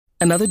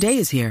Another day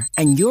is here,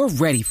 and you're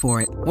ready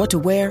for it. What to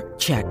wear?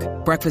 Check.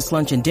 Breakfast,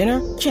 lunch, and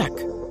dinner? Check.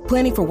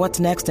 Planning for what's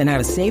next and how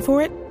to save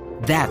for it?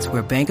 That's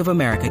where Bank of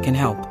America can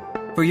help.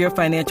 For your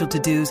financial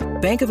to-dos,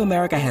 Bank of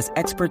America has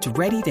experts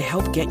ready to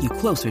help get you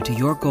closer to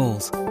your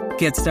goals.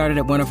 Get started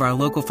at one of our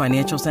local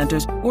financial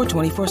centers or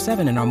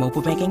 24/7 in our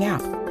mobile banking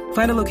app.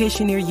 Find a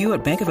location near you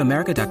at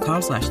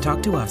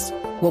bankofamerica.com/talktous.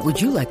 What would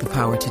you like the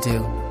power to do?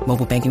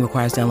 Mobile banking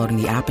requires downloading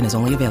the app and is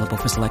only available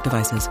for select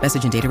devices.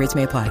 Message and data rates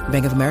may apply.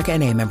 Bank of America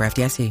N.A., member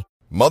FDIC.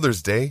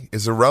 Mother's Day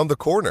is around the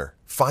corner.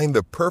 Find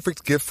the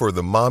perfect gift for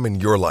the mom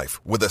in your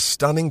life with a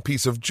stunning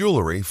piece of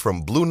jewelry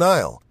from Blue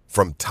Nile.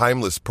 From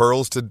timeless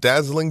pearls to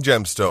dazzling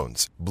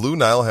gemstones, Blue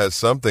Nile has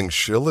something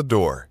she'll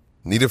adore.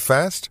 Need it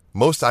fast?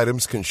 Most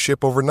items can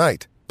ship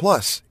overnight.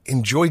 Plus,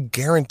 enjoy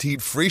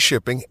guaranteed free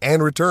shipping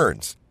and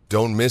returns.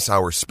 Don't miss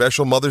our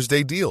special Mother's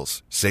Day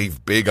deals.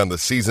 Save big on the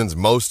season's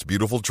most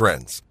beautiful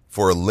trends.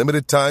 For a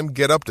limited time,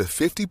 get up to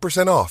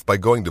 50% off by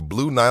going to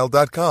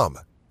BlueNile.com.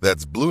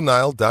 That's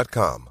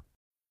BlueNile.com.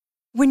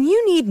 When you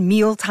need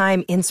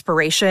mealtime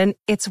inspiration,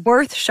 it's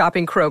worth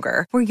shopping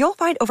Kroger, where you'll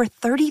find over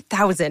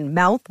 30,000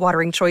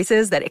 mouth-watering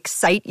choices that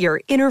excite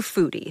your inner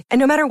foodie. And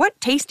no matter what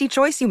tasty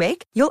choice you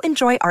make, you'll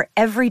enjoy our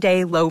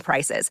everyday low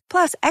prices,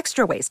 plus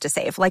extra ways to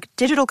save, like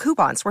digital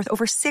coupons worth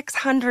over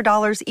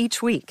 $600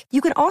 each week.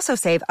 You can also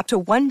save up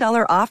to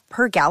 $1 off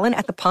per gallon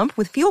at the pump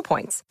with fuel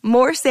points.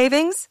 More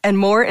savings and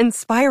more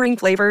inspiring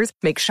flavors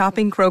make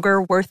shopping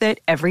Kroger worth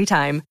it every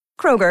time.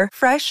 Kroger,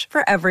 fresh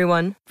for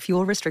everyone.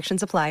 Fuel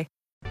restrictions apply.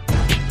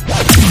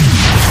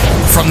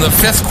 From the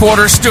Fifth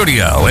Quarter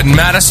Studio in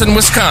Madison,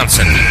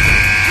 Wisconsin,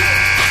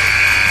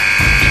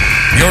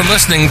 you're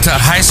listening to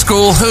High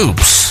School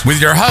Hoops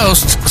with your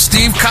hosts,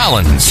 Steve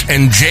Collins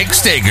and Jake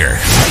Stager.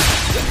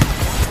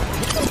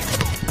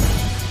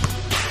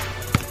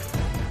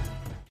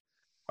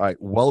 All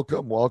right,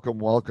 welcome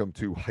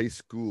to High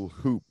School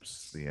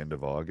Hoops. The end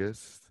of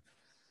August,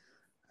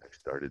 I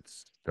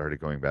started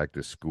going back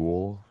to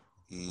school.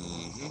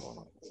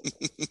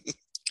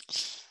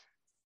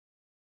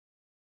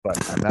 But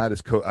I'm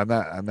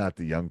not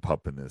the young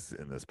pup in this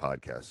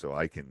podcast, so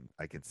I can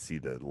see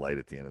the light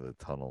at the end of the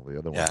tunnel. The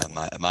other one,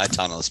 my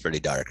tunnel is pretty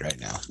dark right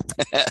now.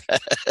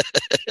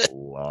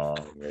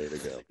 Long way to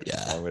go.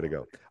 Yeah, long way to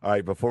go. All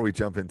right, before we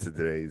jump into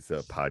today's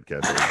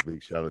podcast,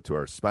 big shout out to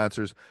our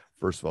sponsors.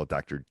 First of all,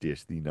 Dr.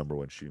 Dish, the number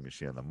one shooting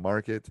machine on the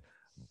market,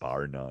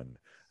 bar none.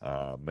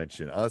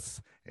 Mention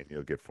us, and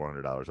you'll get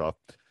 $400 off.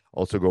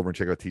 Also, go over and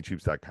check out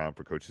teachhoops.com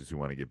for coaches who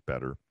want to get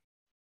better.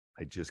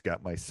 I just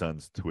got my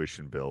son's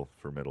tuition bill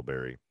for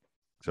Middlebury.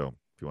 So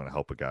if you want to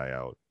help a guy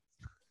out.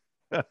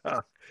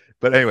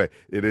 But anyway,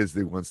 it is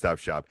the one-stop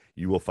shop.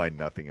 You will find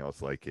nothing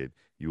else like it.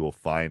 You will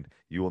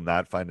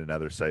not find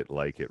another site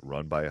like it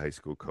run by a high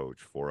school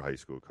coach for high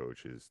school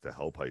coaches to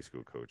help high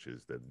school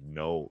coaches that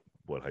know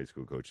what high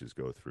school coaches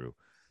go through.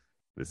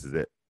 This is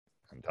it.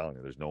 I'm telling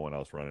you, there's no one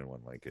else running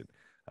one like it.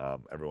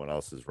 Everyone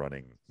else is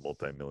running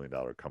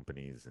multi-million-dollar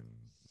companies, and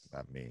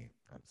not me.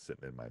 I'm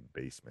sitting in my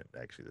basement.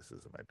 Actually, this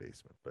isn't my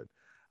basement, but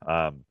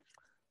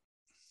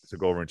so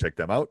go over and check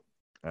them out.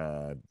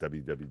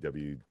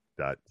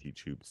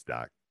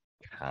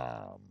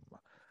 www.teachhoops.com.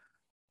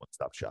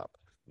 One-stop shop.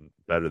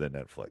 Better than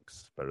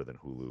Netflix, better than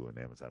Hulu and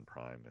Amazon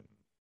Prime and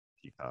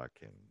Peacock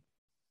and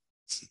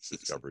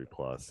Discovery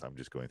Plus. I'm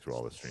just going through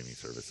all the streaming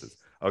services.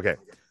 Okay,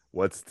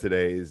 what's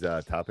today's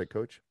topic,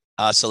 Coach?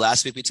 So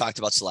last week we talked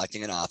about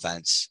selecting an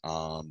offense,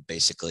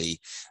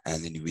 basically,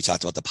 and then we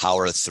talked about the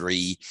power of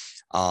three,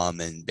 and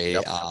the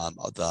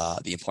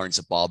importance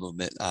of ball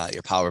movement.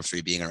 Your power of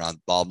three being around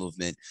ball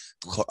movement,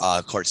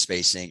 court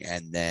spacing,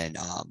 and then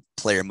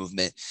player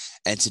movement.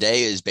 And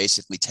today is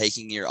basically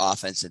taking your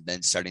offense and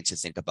then starting to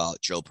think about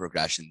drill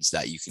progressions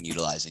that you can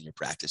utilize in your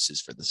practices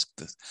for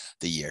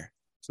the year.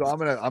 So I'm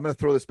gonna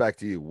throw this back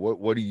to you.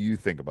 What do you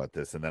think about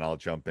this? And then I'll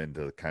jump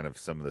into kind of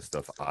some of the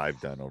stuff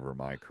I've done over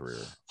my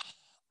career.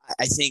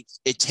 I think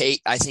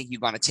you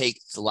want to take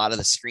a lot of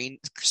the screen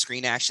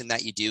action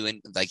that you do, and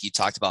like you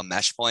talked about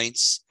mesh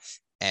points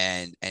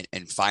and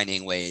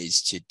finding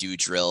ways to do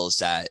drills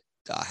that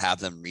have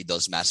them read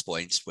those mesh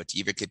points, which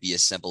either could be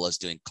as simple as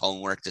doing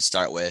cone work to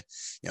start with.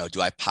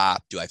 Do I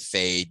pop? Do I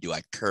fade? Do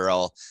I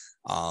curl?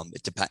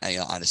 It depends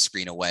on a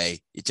screen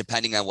away.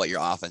 Depending on what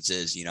your offense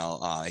is,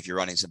 if you're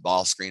running some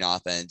ball screen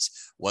offense,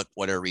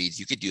 what are reads?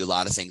 You could do a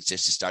lot of things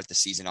just to start the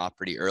season off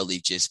pretty early,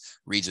 just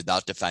reads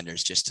without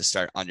defenders, just to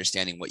start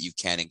understanding what you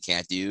can and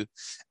can't do.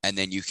 And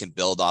then you can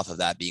build off of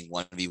that being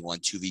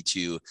 1v1,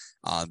 2v2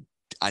 on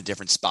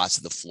different spots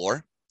of the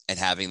floor and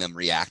having them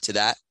react to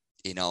that,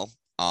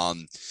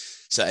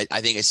 So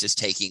I think it's just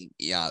taking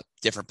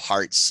different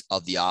parts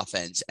of the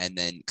offense and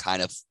then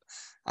kind of,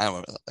 I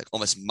don't know, like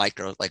almost like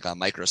a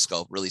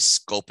microscope, really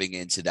scoping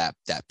into that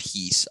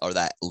piece or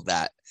that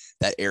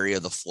area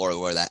of the floor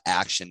where that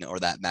action or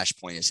that mesh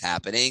point is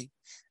happening,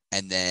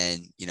 and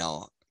then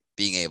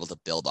being able to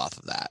build off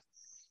of that.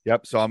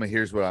 Yep. So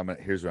here's what I'm going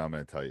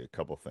to tell you. A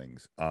couple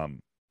things.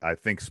 I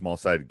think small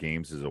sided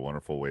games is a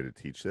wonderful way to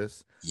teach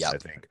this. Yep. I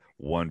think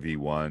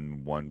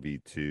 1v1,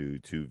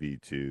 1v2,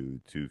 2v2,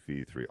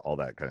 2v3, all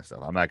that kind of stuff.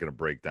 I'm not going to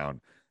break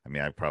down. I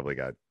mean, I've probably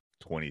got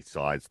 20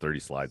 slides, 30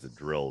 slides of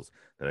drills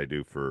that I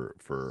do for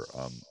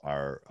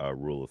our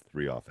rule of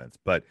 3 offense.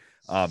 But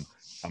I'm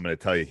going to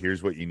tell you,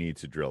 here's what you need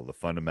to drill: the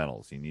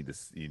fundamentals. You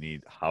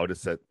need how to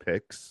set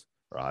picks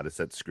or how to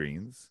set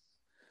screens,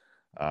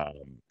 how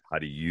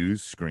to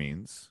use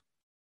screens,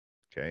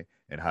 okay,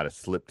 and how to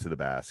slip to the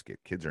basket.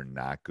 Kids are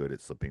not good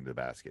at slipping to the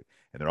basket,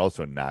 and they're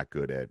also not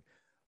good at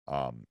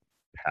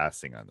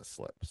passing on the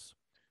slips.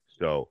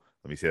 So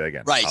let me say that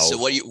again. Right. So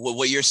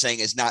what you're saying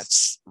is not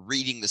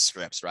reading the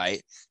scripts,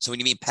 right? So when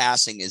you mean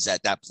passing, is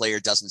that player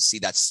doesn't see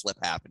that slip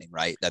happening,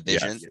 right? That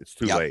vision. Yes, it's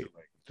too late.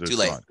 Too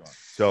late.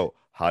 So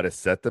how to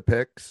set the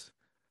picks,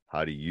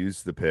 how to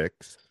use the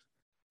picks,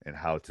 and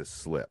how to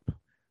slip.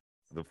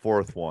 The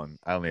fourth one,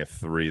 I only have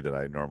 3 that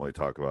I normally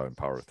talk about in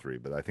Power 3,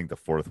 but I think the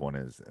fourth one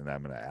is, and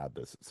I'm going to add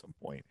this at some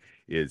point,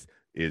 is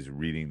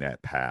reading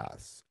that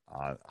pass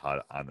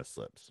on the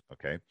slips.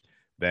 Okay,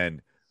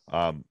 then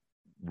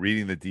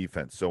reading the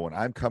defense. So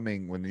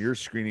when you're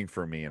screening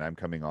for me and I'm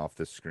coming off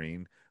the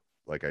screen,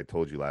 like I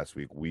told you last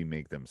week, we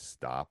make them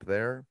stop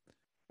there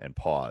and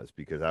pause,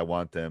 because I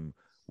want them.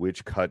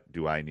 Which cut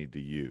do I need to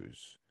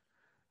use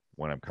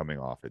when I'm coming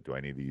off it? Do I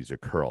need to use a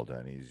curl? Do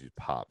I need to use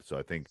pop? So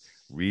I think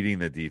reading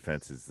the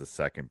defense is the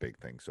second big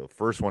thing. So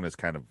first one is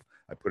kind of,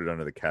 I put it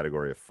under the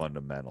category of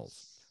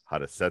fundamentals: how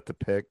to set the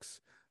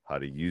picks, how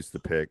to use the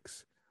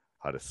picks,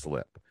 how to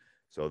slip.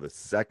 So the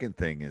second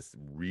thing is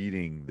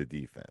reading the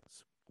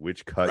defense,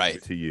 which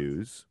cut to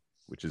use,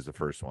 which is the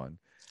first one.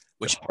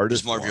 Which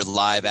is more of your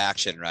live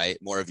action, right?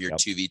 More of your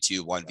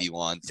 2v2,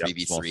 1v1,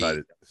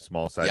 3v3.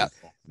 Small sided. Yep.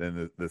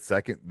 Then the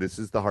second, this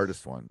is the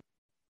hardest one.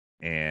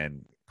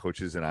 And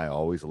coaches and I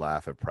always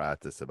laugh at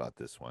practice about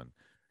this one,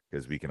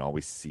 because we can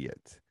always see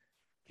it.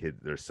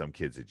 There's some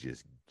kids that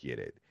just get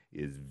it,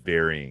 is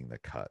varying the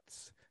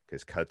cuts.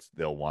 Because cuts,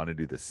 they'll want to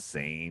do the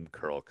same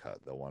curl cut.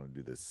 They'll want to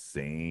do the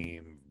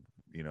same,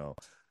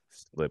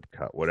 slip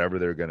cut, whatever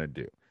they're going to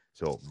do.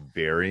 So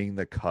varying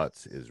the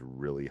cuts is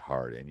really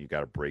hard, and you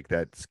got to break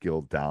that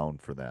skill down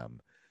for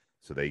them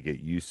so they get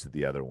used to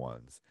the other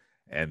ones.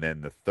 And then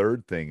the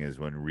third thing is,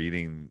 when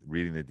reading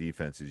the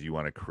defense, is you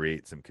want to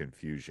create some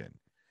confusion.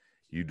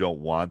 You don't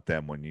want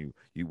them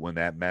when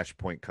that mesh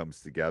point comes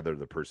together,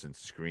 the person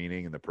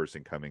screening and the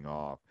person coming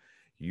off,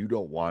 you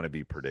don't want to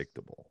be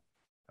predictable.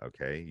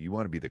 Okay, you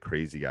want to be the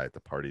crazy guy at the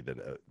party that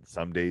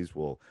some days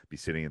will be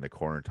sitting in the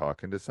corner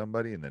talking to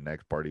somebody, and the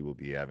next party will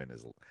be having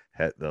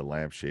the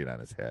lampshade on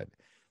his head.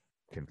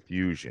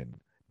 Confusion,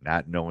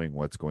 not knowing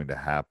what's going to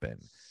happen,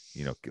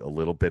 a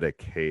little bit of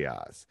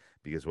chaos.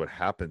 Because what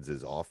happens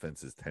is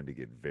offenses tend to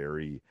get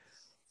very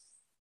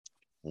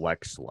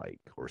flex-like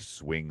or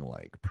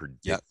swing-like,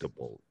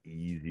 predictable,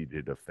 easy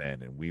to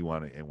defend, and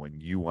when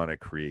you want to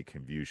create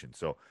confusion.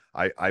 So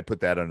I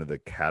put that under the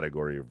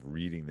category of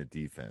reading the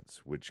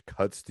defense, which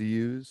cuts to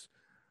use,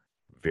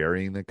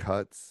 varying the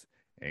cuts,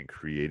 and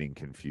creating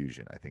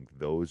confusion. I think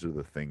those are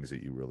the things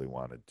that you really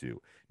want to do.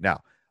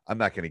 Now, I'm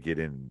not going to get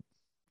in.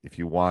 If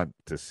you want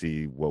to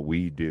see what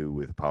we do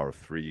with Power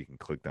 3, you can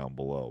click down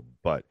below,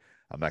 but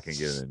I'm not going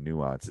to get into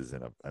nuances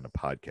in a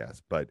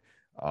podcast. But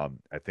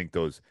I think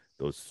those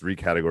 3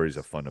 categories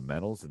of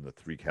fundamentals and the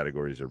 3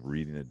 categories of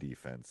reading the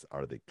defense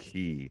are the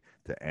key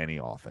to any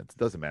offense. It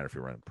doesn't matter if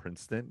you're running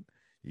Princeton.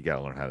 You got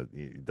to learn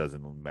it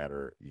doesn't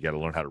matter. You got to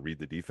learn how to read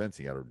the defense.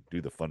 You got to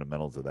do the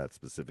fundamentals of that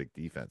specific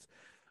defense.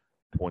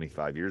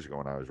 25 years ago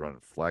when I was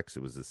running flex,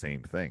 it was the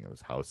same thing. It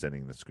was how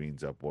setting the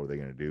screens up. What are they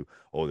going to do?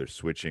 Oh, they're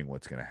switching.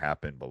 What's going to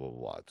happen? Blah, blah,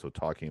 blah. So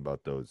talking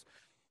about those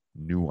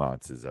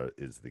nuances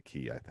is the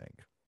key, I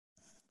think.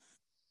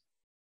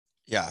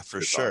 Yeah,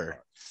 for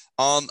sure.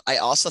 I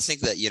also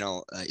think that,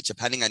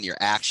 depending on your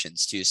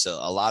actions too. So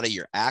a lot of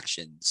your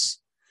actions,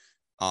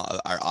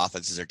 our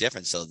offenses are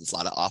different. So there's a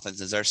lot of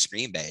offenses are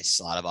screen based.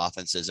 A lot of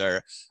offenses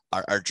are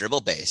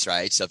dribble based,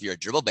 right? So if you're a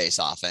dribble based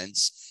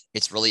offense,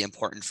 it's really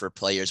important for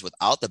players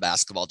without the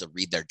basketball to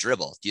read their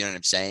dribble. Do you know what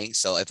I'm saying?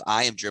 So if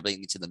I am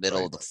dribbling into the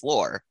middle of the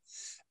floor,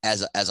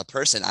 as a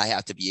person, I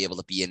have to be able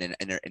to be in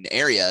an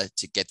area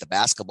to get the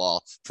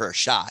basketball for a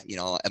shot.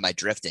 Am I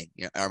drifting?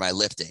 Or am I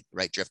lifting?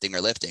 Right, drifting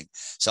or lifting.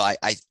 So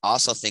I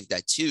also think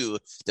that too,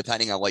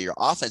 depending on what your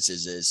offense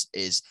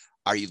is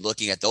are you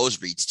looking at those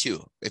reads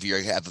too? If you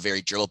have a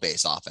very drill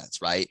based offense,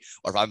 right?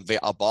 Or if I'm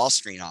a ball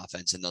screen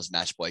offense in those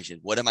match positions,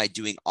 what am I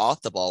doing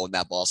off the ball when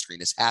that ball screen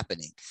is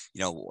happening?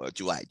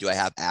 Do I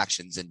have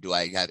actions, and do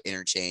I have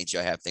interchange? Do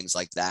I have things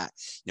like that?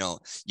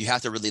 You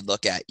have to really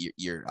look at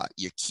your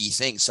key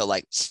things. So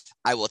like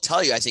I will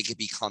tell you, I think it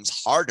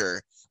becomes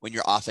harder when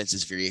your offense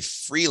is very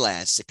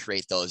freelance to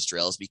create those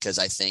drills, because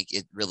I think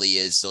it really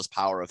is those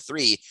power of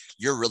three.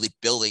 You're really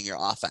building your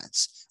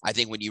offense. I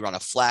think when you run a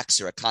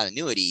flex or a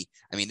continuity,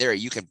 I mean, there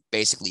you can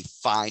basically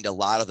find a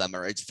lot of them,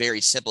 or it's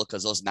very simple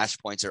because those mesh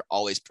points are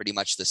always pretty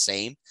much the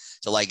same.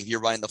 So like if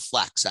you're running the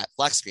flex at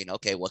flex screen,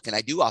 okay, what can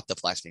I do off the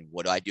flex screen?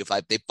 What do I do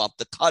if they bump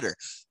the cutter?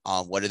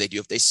 What do they do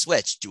if they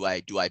switch? Do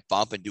I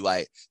bump and do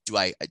I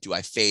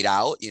fade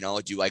out? You know,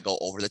 do I go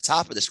over the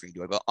top of the screen?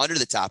 Do I go under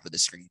the top of the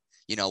screen?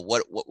 You know,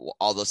 what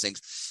all those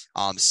things.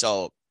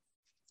 So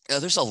you know,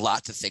 there's a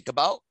lot to think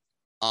about.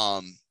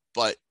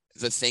 But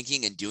the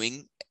thinking and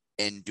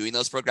doing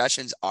those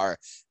progressions are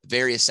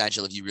very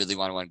essential if you really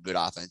want to run good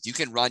offense. You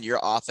can run your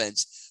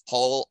offense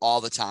whole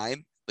all the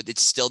time, but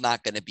it's still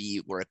not going to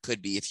be where it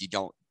could be if you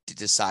don't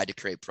decide to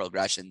create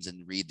progressions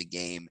and read the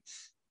game.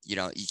 You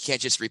know, you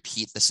can't just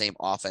repeat the same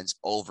offense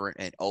over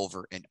and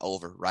over and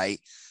over, right?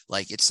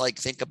 Like, it's like,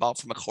 think about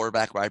from a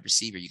quarterback, wide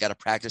receiver, you got to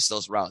practice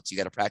those routes. You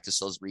got to practice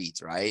those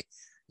reads, right?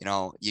 You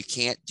know, you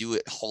can't do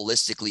it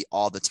holistically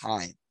all the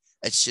time.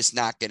 It's just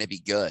not going to be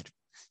good.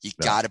 You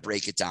got to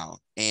break it down.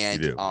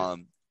 And,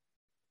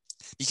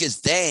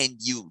 because then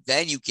you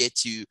get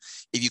to,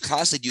 if you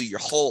constantly do your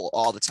whole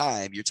all the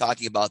time, you're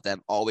talking about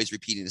them always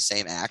repeating the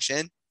same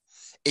action.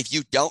 If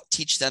you don't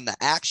teach them the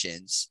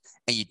actions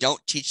and you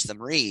don't teach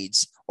them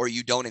reads, or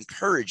you don't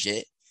encourage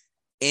it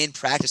in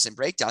practice and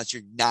breakdowns,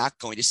 you're not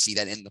going to see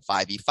that in the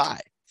 5v5.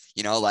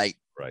 You know, like,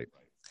 right.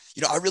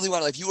 You know, I really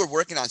want to, if you were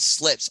working on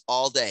slips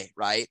all day,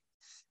 right?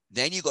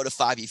 Then you go to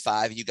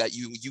 5v5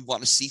 and you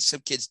want to see some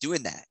kids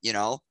doing that, you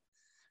know?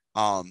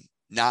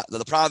 Not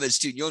the problem is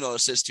too, you'll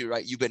notice this too,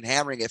 right? You've been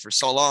hammering it for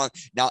so long.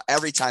 Now,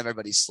 every time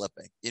everybody's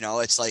slipping, you know,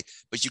 it's like,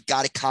 but you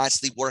got to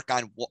constantly work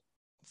on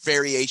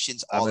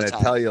variations all the time. I'm going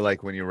to tell you,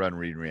 like when you run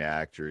read and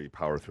react or you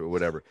power through,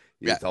 whatever,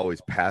 it's always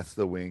pass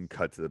the wing,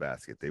 cut to the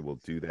basket. They will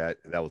do that.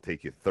 That will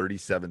take you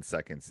 37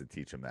 seconds to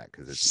teach them that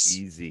because it's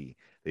easy.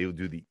 They will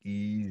do the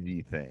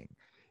easy thing.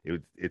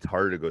 It's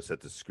harder to go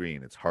set the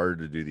screen. It's harder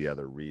to do the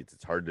other reads.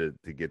 It's hard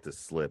to get the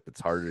slip.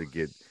 It's harder to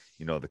get,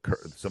 you know,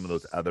 some of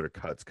those other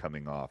cuts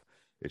coming off.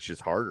 It's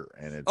just harder.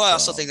 And it's, I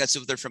also think that's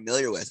what they're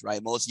familiar with,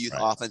 right? Most youth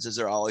offenses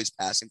are always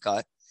pass and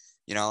cut.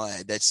 You know,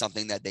 that's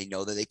something that they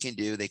know that they can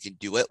do. They can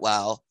do it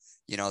well.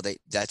 You know,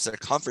 that's their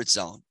comfort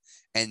zone.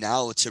 And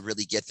now to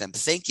really get them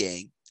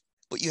thinking,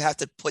 but you have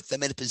to put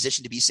them in a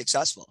position to be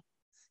successful.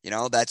 You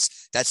know,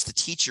 that's the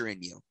teacher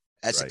in you.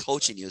 That's the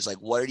coach in you. Is like,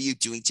 what are you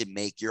doing to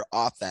make your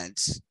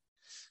offense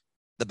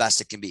the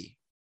best it can be?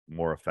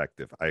 More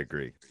effective. I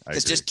agree.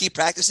 Because just keep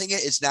practicing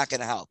it. It's not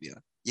going to help you.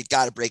 You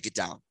got to break it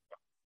down.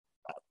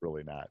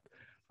 Really not.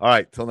 All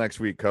right. Till next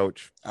week,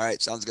 Coach. All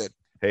right. Sounds good.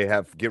 Hey,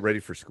 get ready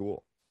for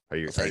school.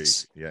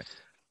 Thanks. Yeah.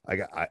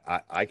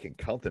 I can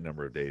count the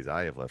number of days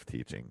I have left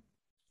teaching,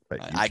 but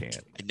you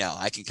can't. No,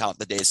 I can count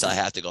the days till I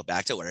have to go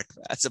back to work.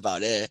 That's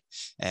about it.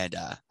 And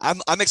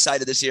I'm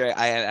excited this year.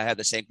 I have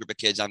the same group of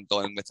kids. I'm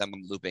going with them.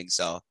 I'm looping,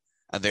 so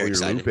I'm very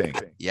excited. Looping.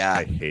 Yeah.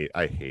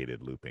 I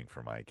hated looping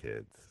for my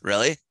kids.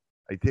 Really?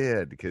 I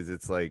did, because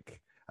it's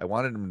like I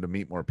wanted them to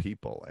meet more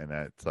people, and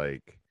that's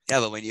like. Yeah,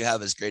 but when you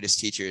have as great a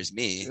teacher as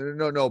me.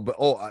 No, but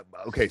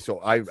okay.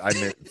 So I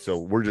meant, so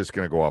we're just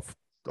gonna go off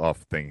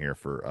thing here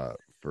for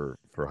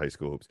high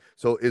school hoops.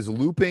 So is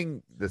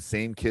looping the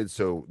same kids?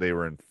 So they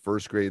were in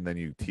first grade and then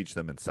you teach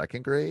them in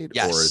second grade?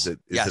 Yes. Or is it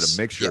a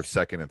mixture of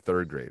second and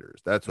third graders?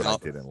 That's what I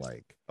didn't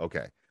like.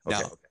 Okay. No.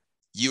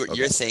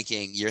 You're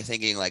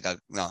thinking like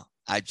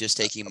I'm just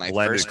taking my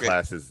blended first grade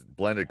classes.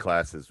 Blended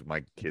classes.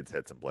 My kids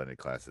had some blended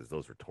classes.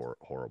 Those were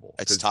horrible.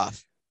 It's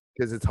tough.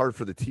 Because it's hard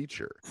for the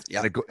teacher.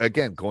 Yeah. And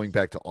again, going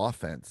back to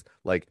offense,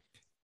 like,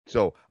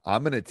 so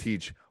I'm going to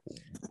teach,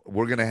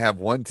 we're going to have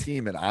one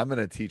team and I'm going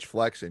to teach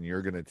flex and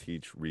you're going to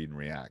teach read and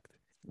react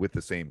with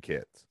the same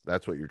kids.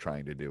 That's what you're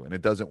trying to do. And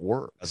it doesn't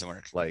work.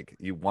 Like,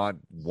 you want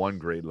one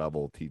grade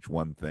level, teach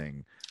one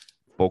thing,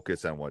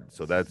 focus on one.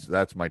 So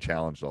that's my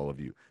challenge to all of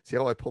you. See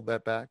how I pulled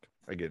that back?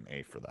 I get an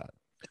A for that.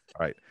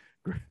 All right.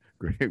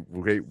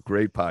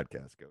 Great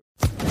podcast.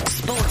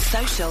 Sports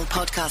Social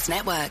Podcast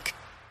Network.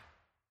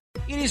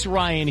 It is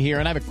Ryan here,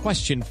 and I have a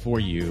question for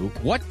you.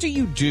 What do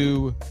you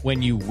do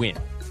when you win?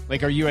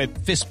 Like, are you a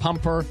fist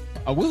pumper,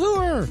 a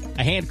woohooer,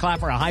 a hand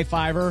clapper, a high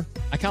fiver?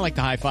 I kind of like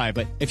the high five,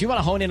 but if you want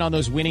to hone in on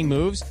those winning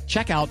moves,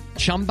 check out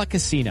Chumba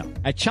Casino.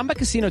 At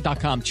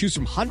ChumbaCasino.com, choose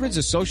from hundreds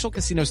of social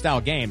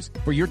casino-style games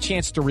for your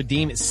chance to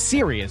redeem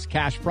serious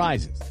cash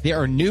prizes. There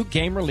are new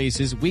game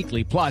releases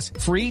weekly, plus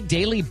free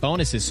daily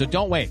bonuses, so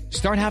don't wait.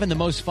 Start having the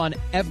most fun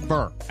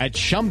ever at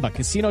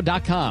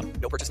ChumbaCasino.com.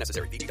 No purchase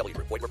necessary. VGW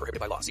Group. Void where prohibited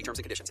by law. See terms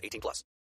and conditions. 18+.